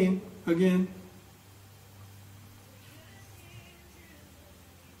 18 again.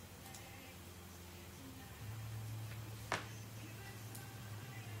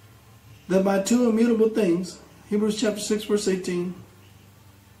 That by two immutable things, Hebrews chapter 6 verse 18,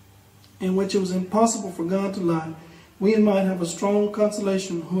 in which it was impossible for God to lie, we might have a strong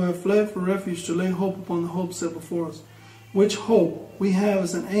consolation who have fled for refuge to lay hope upon the hope set before us. Which hope we have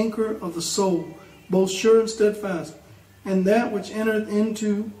as an anchor of the soul, both sure and steadfast, and that which entereth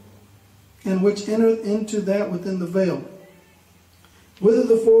into that within the veil. Whither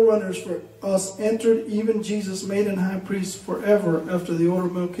the forerunners for us entered, even Jesus made an high priest forever after the order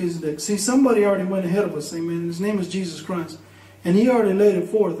of Melchizedek. See, somebody already went ahead of us, amen. His name is Jesus Christ. And He already laid it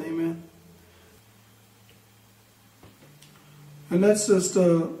forth, amen. And that's just,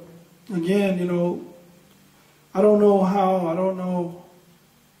 again, I don't know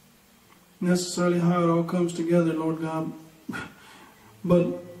necessarily how it all comes together, Lord God.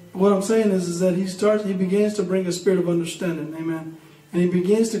 But what I'm saying is that He begins to bring a spirit of understanding, amen. And He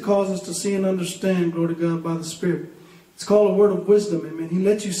begins to cause us to see and understand, glory to God, by the Spirit. It's called a word of wisdom, amen. He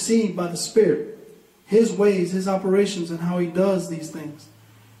lets you see by the Spirit His ways, His operations, and how He does these things.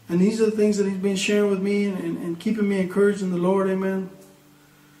 And these are the things that He's been sharing with me and keeping me encouraged in the Lord, amen.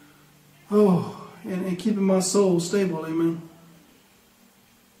 Oh, and keeping my soul stable, amen.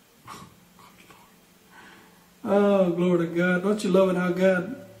 Oh, glory to God. Don't you love it how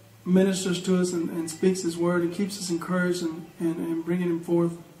God ministers to us and speaks His word and keeps us encouraged and bringing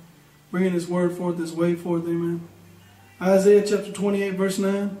His word forth, His way forth, amen. Isaiah chapter 28 verse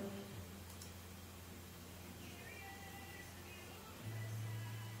 9.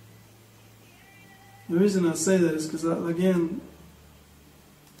 The reason I say that is because, again,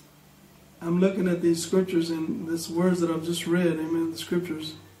 I'm looking at these scriptures and these words that I've just read, amen, the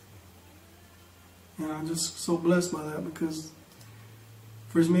scriptures. And I'm just so blessed by that because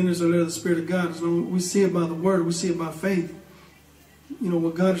for as many as are led of the Spirit of God, as long as we see it by the Word, we see it by faith.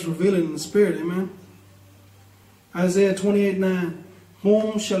 What God is revealing in the Spirit, amen. Isaiah 28:9.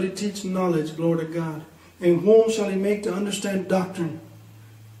 Whom shall He teach knowledge, glory to God? And whom shall He make to understand doctrine?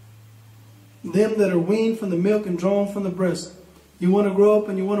 Them that are weaned from the milk and drawn from the breast. You want to grow up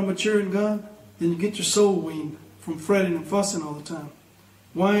and you want to mature in God? Then you get your soul weaned from fretting and fussing all the time.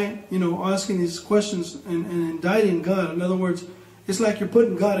 Why, asking these questions and indicting God. In other words, it's like you're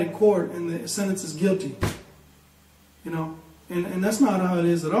putting God in court and the sentence is guilty. And that's not how it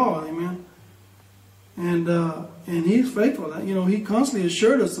is at all, amen. And He's faithful. He constantly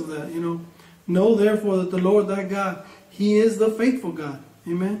assured us of that. Know therefore that the Lord thy God, He is the faithful God.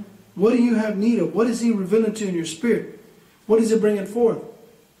 Amen. What do you have need of? What is He revealing to you in your spirit? What is He bringing forth?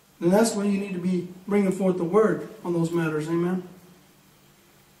 And that's when you need to be bringing forth the word on those matters. Amen.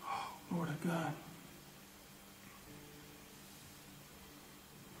 Oh, Lord of God.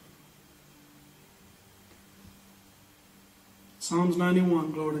 Psalms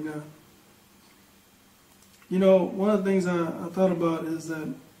 91, glory to God. One of the things I thought about is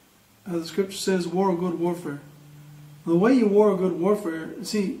that the scripture says, war a good warfare. The way you war a good warfare,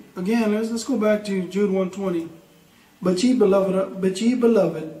 see, again, let's go back to Jude 1:20. But ye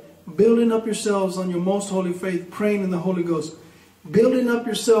beloved, building up yourselves on your most holy faith, praying in the Holy Ghost. Building up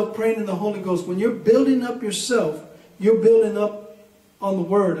yourself, praying in the Holy Ghost. When you're building up yourself, you're building up on the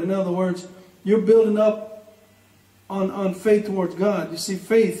Word. In other words, you're building up on faith towards God. You see,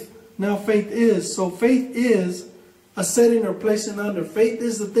 faith, now faith is. So faith is a setting or placing under. Faith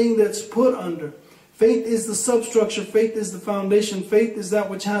is the thing that's put under. Faith is the substructure. Faith is the foundation. Faith is that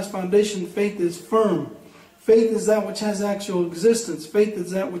which has foundation. Faith is firm. Faith is that which has actual existence. Faith is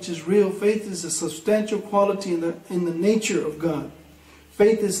that which is real. Faith is a substantial quality in the nature of God.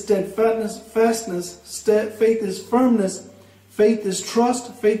 Faith is steadfastness. Faith is firmness. Faith is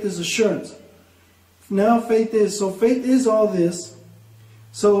trust. Faith is assurance. Now faith is. So faith is all this.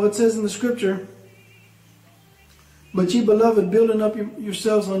 So it says in the scripture, but ye beloved, building up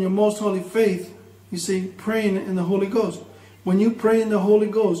yourselves on your most holy faith. You see, praying in the Holy Ghost. When you pray in the Holy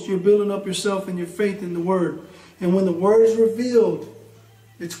Ghost, you're building up yourself in your faith in the Word. And when the Word is revealed,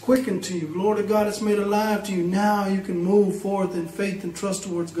 it's quickened to you. The Lord of God is made alive to you. Now you can move forth in faith and trust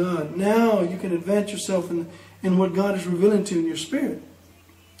towards God. Now you can advance yourself in what God is revealing to you in your spirit.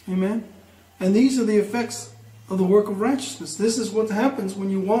 Amen. And these are the effects of the work of righteousness. This is what happens when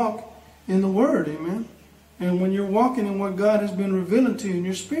you walk in the Word. Amen. And when you're walking in what God has been revealing to you in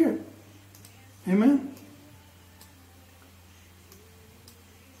your spirit. Amen.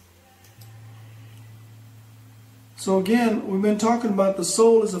 So again, we've been talking about the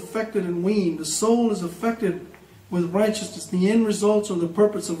soul is affected and weaned. The soul is affected with righteousness. The end results or the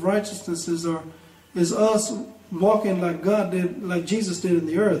purpose of righteousness is us walking like God did, like Jesus did in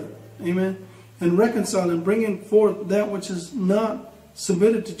the earth. Amen. And reconciling, bringing forth that which is not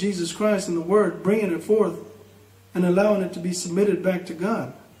submitted to Jesus Christ in the Word, bringing it forth and allowing it to be submitted back to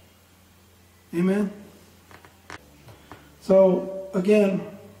God. Amen. So again,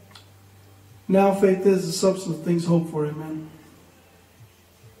 now faith is the substance of things hoped for. Amen.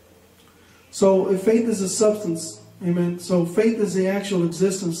 So if faith is a substance, amen. So faith is the actual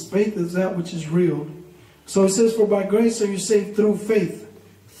existence. Faith is that which is real. So it says, for by grace are you saved through faith.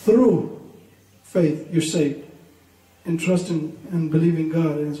 Through faith you're saved. And trusting and believing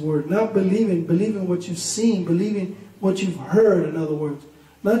God in His Word. Not believing what you've seen, believing what you've heard, in other words.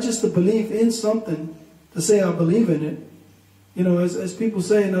 Not just the belief in something to say I believe in it. You know, as people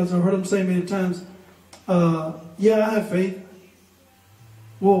say, and as I've heard them say many times, yeah, I have faith.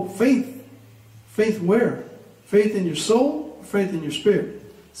 Well, faith where? Faith in your soul or faith in your spirit?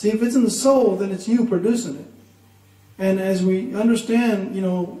 See, if it's in the soul, then it's you producing it. And as we understand, you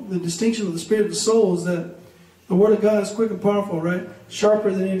know, the distinction of the spirit and the soul is that the Word of God is quick and powerful, right?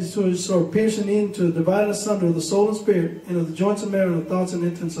 Sharper than any two-edged sword, piercing into dividing asunder of the soul and spirit, and of the joints and marrow, and the thoughts and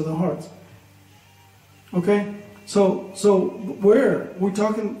intents of the hearts. Okay? So where we're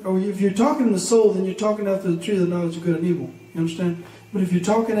talking, or if you're talking in the soul, then you're talking after the tree of the knowledge of good and evil. You understand? But if you're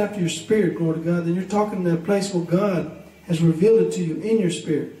talking after your spirit, glory to God, then you're talking in that place where God has revealed it to you in your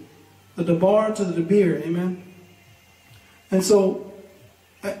spirit. The Dabar to the Dabir, amen? And so,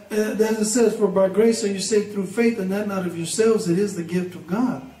 as it says, for by grace are you saved through faith, and that not of yourselves, it is the gift of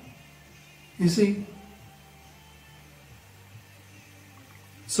God. You see?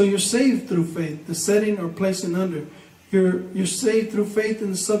 So you're saved through faith, the setting or placing under. You're saved through faith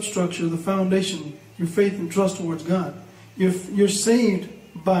in the substructure, the foundation, your faith and trust towards God. You're saved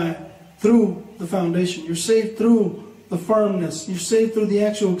through the foundation. You're saved through the firmness. You're saved through the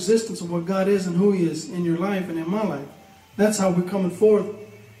actual existence of what God is and who He is in your life and in my life. That's how we're coming forth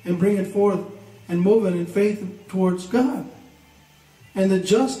and bringing forth and moving in faith towards God. And the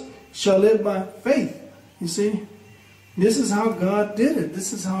just shall live by faith. You see? This is how God did it.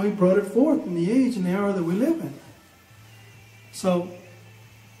 This is how He brought it forth in the age and the hour that we live in. So,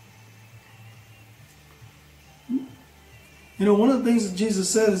 you know, one of the things that Jesus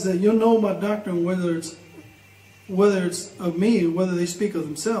said is that you'll know my doctrine whether it's of me or whether they speak of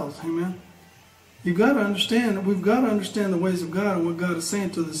themselves. Amen. You've got to understand, we've got to understand the ways of God and what God is saying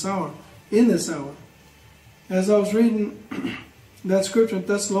to this hour, in this hour. As I was reading that scripture in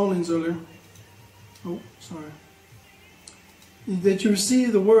Thessalonians earlier, that you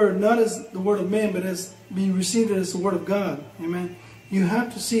receive the word not as the word of man, but as you received it as the word of God. Amen. You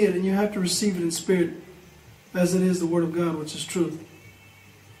have to see it and you have to receive it in spirit as it is the word of God, which is truth.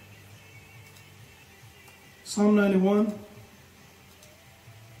 Psalm 91.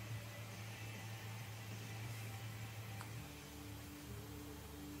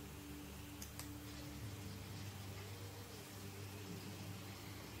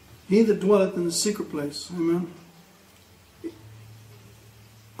 He that dwelleth in the secret place, amen,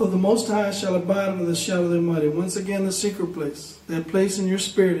 of the Most High shall abide under the shadow of the Almighty. Once again, the secret place, that place in your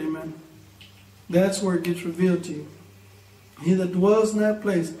spirit, amen, that's where it gets revealed to you. He that dwells in that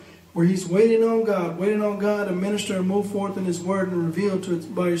place, where he's waiting on God to minister and move forth in His word and reveal to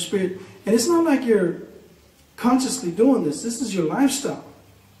it by your spirit. And it's not like you're consciously doing this. This is your lifestyle.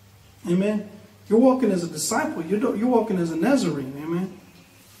 Amen. You're walking as a disciple. You're walking as a Nazarene. Amen.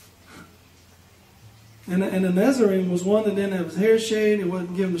 And a Nazarene was one that didn't have his hair shaved. He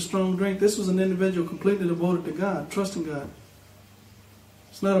wasn't given a strong drink. This was an individual completely devoted to God, trusting God.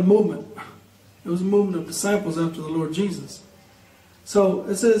 It's not a movement. It was a movement of disciples after the Lord Jesus. So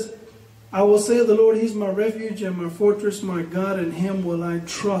it says, I will say of the Lord, He's my refuge and my fortress, my God, in Him will I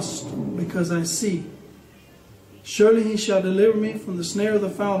trust, because I see. Surely He shall deliver me from the snare of the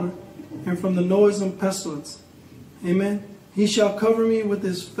fowler and from the noisome pestilence. Amen. He shall cover me with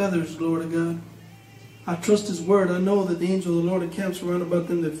His feathers, glory to God. I trust His word. I know that the angel of the Lord encamps around about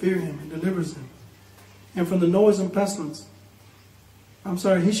them that fear Him and delivers them. And from the noisome pestilence.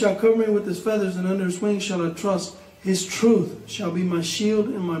 He shall cover me with His feathers, and under His wings shall I trust. His truth shall be my shield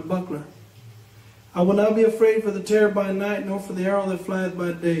and my buckler. I will not be afraid for the terror by night, nor for the arrow that flieth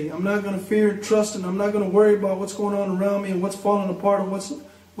by day. I'm not going to fear, trust, and I'm not going to worry about what's going on around me and what's falling apart and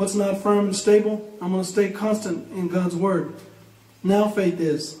what's not firm and stable. I'm going to stay constant in God's word. Now faith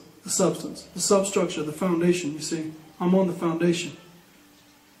is the substance, the substructure, the foundation, you see. I'm on the foundation.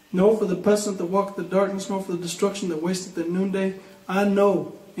 Nor for the pestilence that walketh in darkness, nor for the destruction that wasteth at noonday. I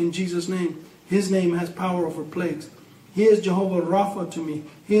know in Jesus' name, His name has power over plagues. He is Jehovah Rapha to me.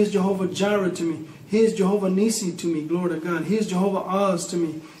 He is Jehovah Jireh to me. He is Jehovah Nisi to me, glory to God. He is Jehovah Oz to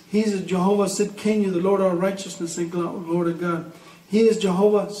me. He is Jehovah Sidkenu, the Lord our righteousness, and glory to God. He is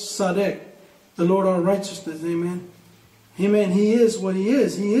Jehovah Sadek, the Lord our righteousness, amen. Amen. He is what He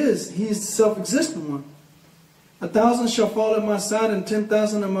is. He is the self-existent one. 1,000 shall fall at my side, and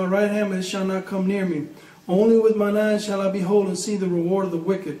 10,000 at my right hand, but it shall not come near me. Only with mine eyes shall I behold and see the reward of the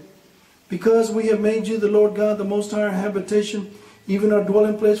wicked. Because we have made you the Lord God, the Most High, our habitation, even our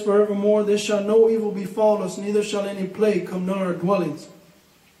dwelling place forevermore, there shall no evil befall us, neither shall any plague come nigh our dwellings.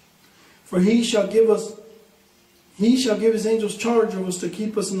 For He shall give His angels charge over us to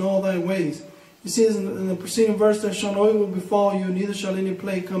keep us in all thy ways. You see in the preceding verse, there shall no evil befall you, neither shall any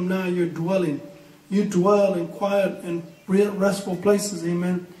plague come nigh your dwelling. You dwell in quiet and restful places,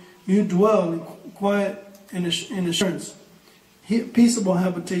 amen. You dwell in quiet and assurance. Peaceable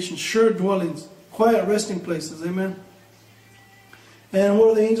habitation, sure dwellings, quiet resting places, amen. And what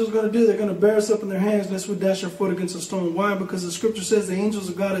are the angels going to do? They're going to bear us up in their hands lest we dash our foot against a stone. Why? Because the scripture says the angels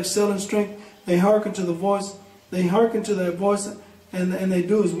of God excel in strength. They hearken to the voice. They hearken to that voice and they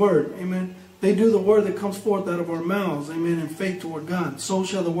do His word, amen. They do the word that comes forth out of our mouths, amen, in faith toward God. So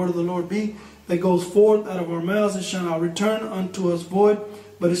shall the word of the Lord be that goes forth out of our mouths. It shall not return unto us void,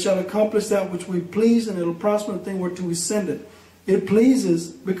 but it shall accomplish that which we please, and it will prosper in the thing whereto we send it. It pleases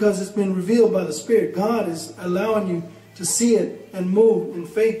because it's been revealed by the Spirit. God is allowing you to see it and move in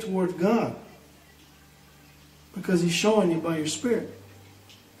faith towards God, because He's showing you by your Spirit.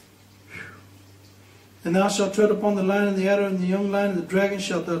 And thou shalt tread upon the lion and the adder and the young lion and the dragon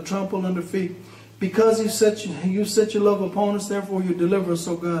shalt thou trample under feet. Because you set your love upon us, therefore you deliver us,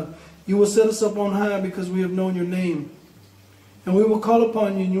 O God. You will set us up on high because we have known your name. And we will call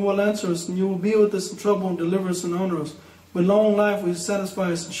upon you, and you will answer us, and you will be with us in trouble and deliver us and honor us. With long life will you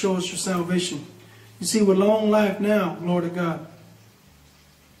satisfy us and show us your salvation. You see, with long life now, Lord of God,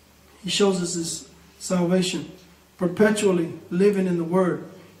 He shows us His salvation. Perpetually living in the Word.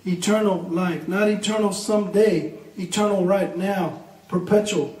 Eternal life. Not eternal someday. Eternal right now.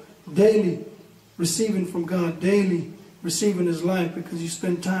 Perpetual. Daily receiving from God. Daily receiving His life because you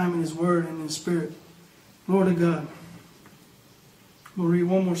spend time in His Word and in His Spirit. Lord of God. We'll read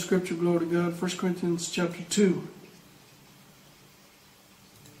one more scripture, glory to God. 1 Corinthians chapter 2.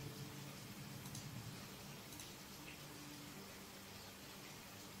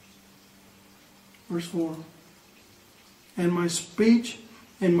 Verse 4. And my speech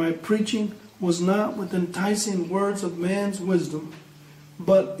and my preaching was not with enticing words of man's wisdom,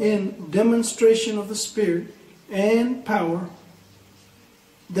 but in demonstration of the Spirit and power,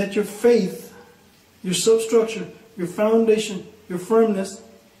 that your faith, your substructure, your foundation, your firmness,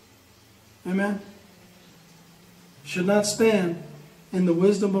 amen, should not stand in the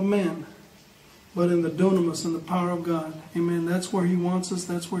wisdom of man, but in the dunamis and the power of God. Amen. That's where He wants us.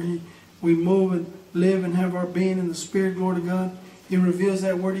 That's where we move and live and have our being in the Spirit, glory to God. He reveals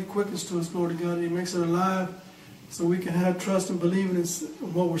that word. He quickens to us, glory to God. He makes it alive so we can have trust and believe in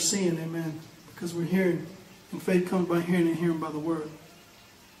what we're seeing, amen. Because we're hearing, and faith comes by hearing and hearing by the word.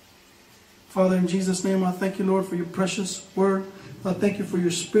 Father, in Jesus' name, I thank you, Lord, for your precious word. I thank you for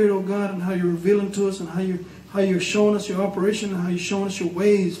your Spirit, oh God, and how you're revealing to us and how you're showing us your operation and how you're showing us your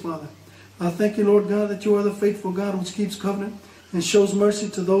ways, Father. I thank you, Lord God, that you are the faithful God which keeps covenant and shows mercy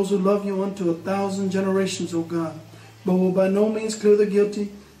to those who love you unto 1,000 generations, O God, but will by no means clear the guilty,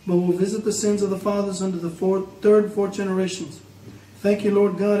 but will visit the sins of the fathers unto the third and fourth generations. Thank you,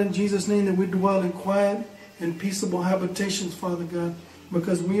 Lord God, in Jesus' name, that we dwell in quiet and peaceable habitations, Father God,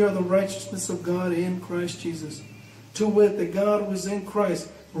 because we are the righteousness of God in Christ Jesus. To wit, that God was in Christ,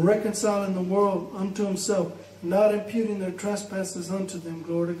 reconciling the world unto himself, not imputing their trespasses unto them.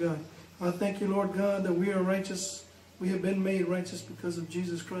 Glory to God. I thank you, Lord God, that we are righteous. We have been made righteous because of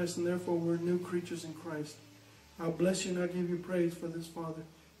Jesus Christ, and therefore we're new creatures in Christ. I bless you and I give you praise for this, Father.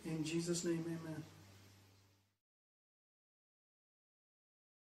 In Jesus' name, amen.